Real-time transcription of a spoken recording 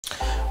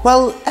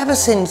Well, ever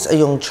since a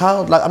young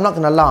child, like, I'm not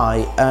going to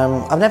lie,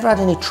 I've never had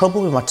any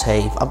trouble with my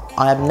teeth.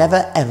 I have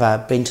never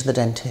ever been to the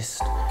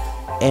dentist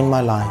in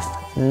my life.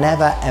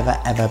 Never ever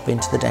ever been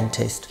to the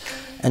dentist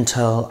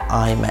until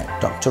I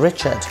met Dr.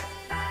 Richard.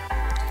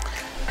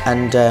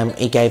 And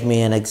he gave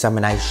me an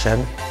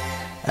examination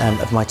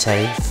of my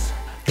teeth.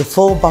 The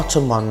 4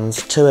 bottom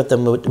ones, 2 of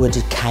them were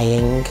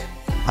decaying.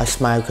 I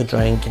smoke or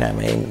drink, you know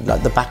what I mean?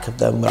 Like the back of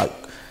them, like,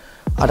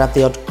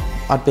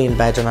 I'd be in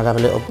bed and I'd have a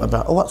little, I'd be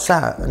like, oh, what's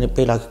that? And it'd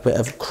be like a bit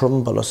of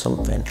crumble or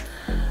something.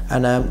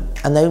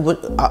 And they would,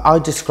 I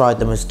described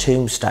them as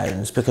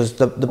tombstones because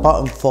the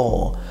bottom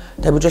 4,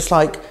 they were just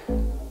like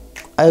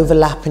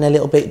overlapping a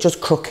little bit,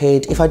 just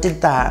crooked. If I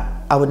did that,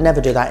 I would never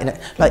do that.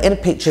 Like in the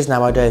pictures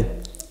now I do.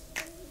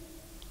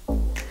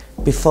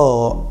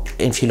 Before,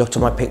 if you looked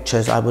at my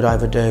pictures, I would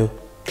either do,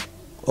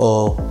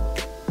 or,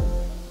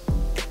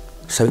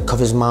 so it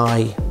covers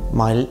my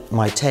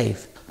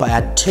teeth. But I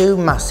had 2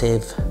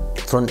 massive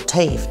front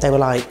teeth. They were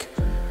like,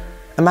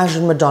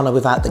 imagine Madonna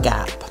without the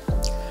gap.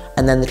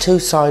 And then the 2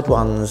 side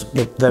ones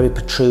were very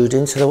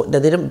protruding, so they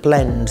didn't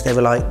blend, they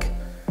were like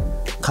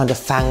kind of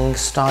fang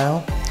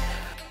style.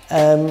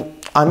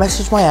 I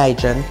messaged my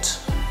agent.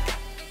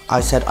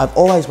 I said, I've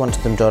always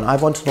wanted them done.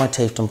 I've wanted my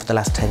teeth done for the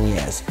last 10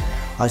 years.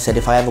 I said,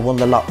 if I ever won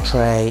the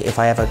lottery, if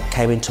I ever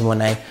came into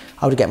money,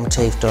 I would get my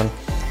teeth done.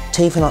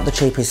 Teeth are not the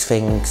cheapest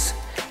things.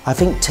 I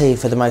think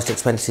teeth are the most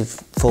expensive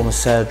form of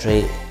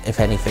surgery, if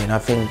anything. I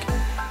think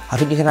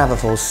you can have a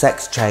full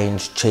sex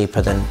change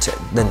cheaper than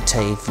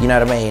teeth, you know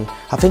what I mean?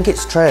 I think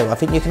it's true. I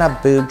think you can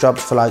have boob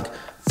jobs for like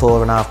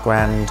 4.5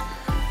 grand,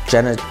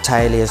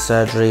 genitalia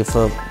surgery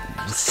for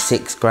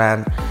 6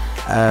 grand,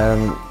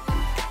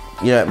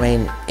 you know what I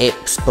mean,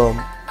 hips,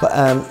 bum.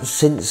 But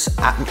since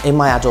in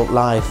my adult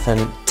life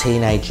and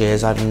teenage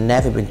years, I've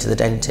never been to the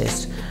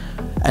dentist.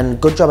 And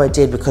good job I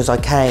did, because I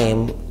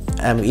came,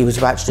 he was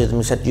about to do them,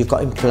 he said, you've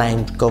got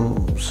inflamed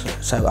gums.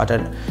 So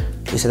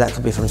he said that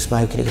could be from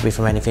smoking, it could be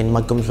from anything.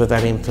 My gums were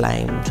very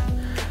inflamed.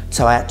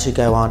 So I had to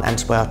go on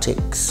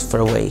antibiotics for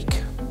a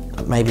week,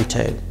 maybe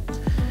 2.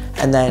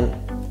 And then,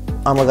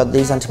 oh my God,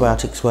 these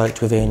antibiotics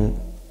worked within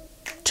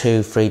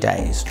 2-3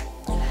 days.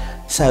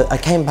 So I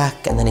came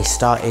back and then he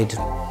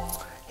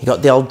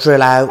got the old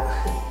drill out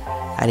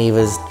and he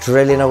was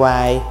drilling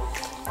away,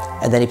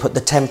 and then he put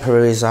the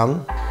temporaries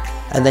on,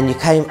 and then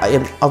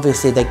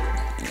obviously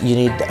you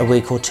need a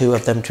week or 2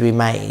 of them to be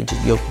made,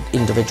 your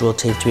individual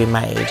teeth to be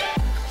made.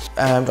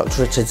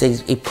 Dr. Richards,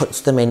 he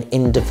puts them in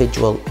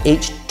individual.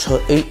 Each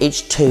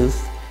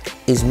tooth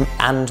is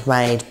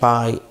handmade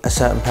by a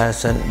certain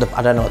person.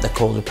 I don't know what they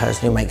call the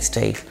person who makes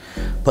teeth,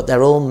 but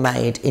they're all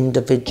made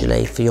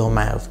individually for your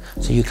mouth,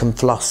 so you can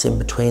floss in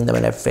between them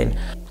and everything.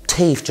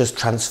 Teeth just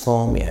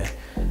transform you,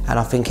 and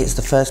I think it's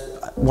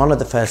one of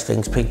the first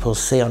things people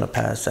see on a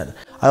person.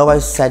 I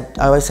always say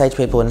to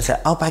people when they say,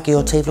 oh, Baga,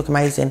 your teeth look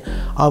amazing,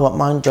 I want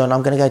mine done,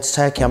 I'm going to go to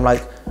Turkey. I'm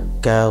like,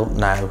 girl,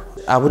 no.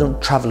 I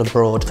wouldn't travel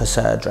abroad for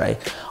surgery.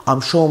 I'm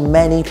sure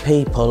many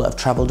people have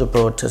travelled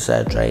abroad to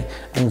surgery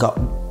and got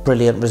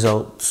brilliant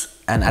results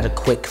and had a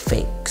quick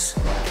fix.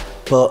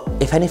 But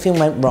if anything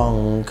went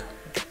wrong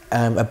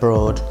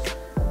abroad,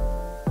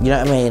 you know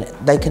what I mean,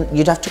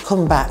 you'd have to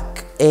come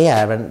back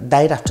here and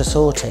they'd have to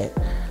sort it.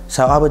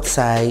 So I would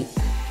say,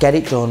 get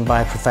it done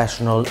by a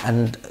professional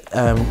and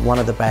one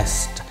of the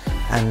best.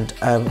 And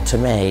to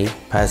me,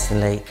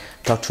 personally,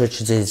 Dr.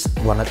 Richards is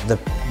one of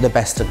the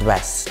best of the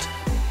best.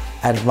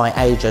 And my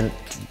agent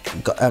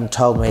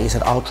told me, he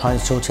said, I'll try and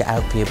sort it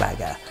out for you,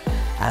 Baga.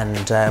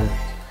 And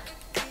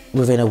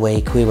within a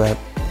week, we were,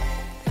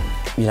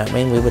 you know what I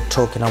mean, we were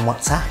talking on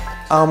WhatsApp.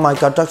 Oh my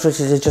God, Dr.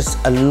 Richards is just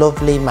a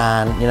lovely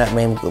man, you know what I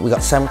mean? We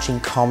got so much in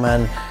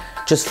common,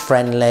 just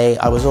friendly.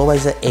 I was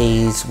always at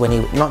ease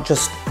not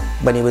just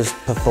when he was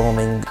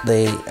performing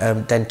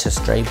the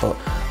dentistry, but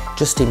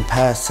just in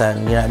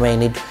person, you know what I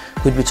mean?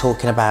 We'd be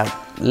talking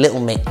about Little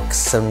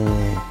Mix and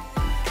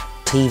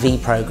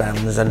TV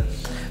programmes, and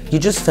you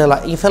feel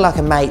like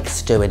a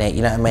mate's doing it,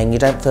 you know what I mean? You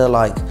don't feel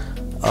like,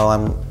 oh,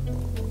 I'm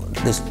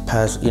this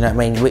person, you know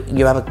what I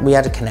mean? We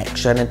had a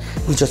connection, and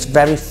he's just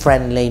very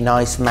friendly,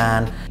 nice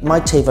man. My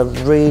teeth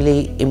have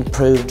really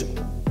improved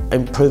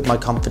my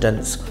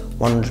confidence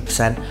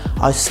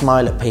 100%. I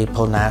smile at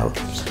people now.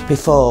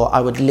 Before, I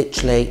would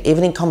literally,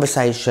 even in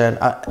conversation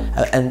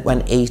and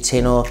when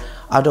eating, or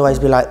I'd always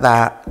be like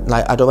that.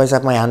 Like, I'd always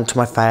have my hand to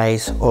my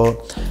face,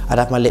 or I'd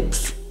have my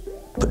lips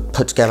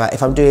put together.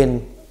 If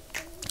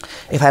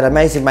I had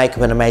amazing makeup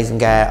and amazing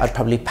hair, I'd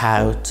probably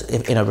pout.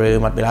 If in a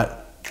room, I'd be like.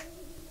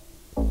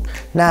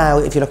 Now,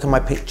 if you look at my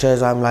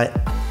pictures, I'm like,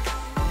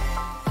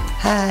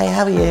 hey,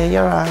 how are you?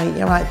 You're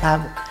right,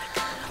 pal.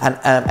 And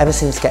ever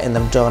since getting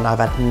them done, I've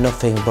had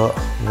nothing but,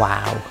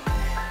 wow,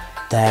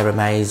 they're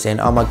amazing.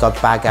 Oh my God,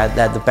 Baga,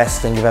 they're the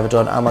best thing you've ever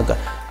done. Oh my God,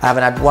 I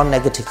haven't had one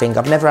negative thing.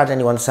 I've never had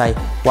anyone say,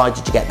 why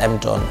did you get them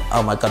done?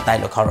 Oh my God, they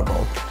look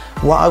horrible.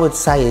 What I would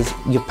say is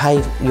you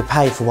pay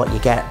for what you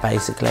get,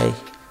 basically.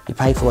 You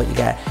pay for what you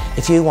get.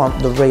 If you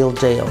want the real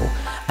deal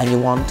and you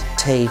want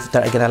teeth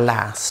that are going to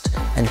last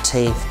and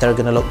teeth that are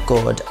going to look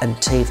good and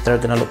teeth that are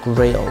going to look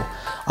real,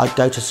 I'd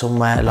go to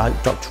somewhere like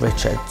Dr.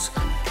 Richard's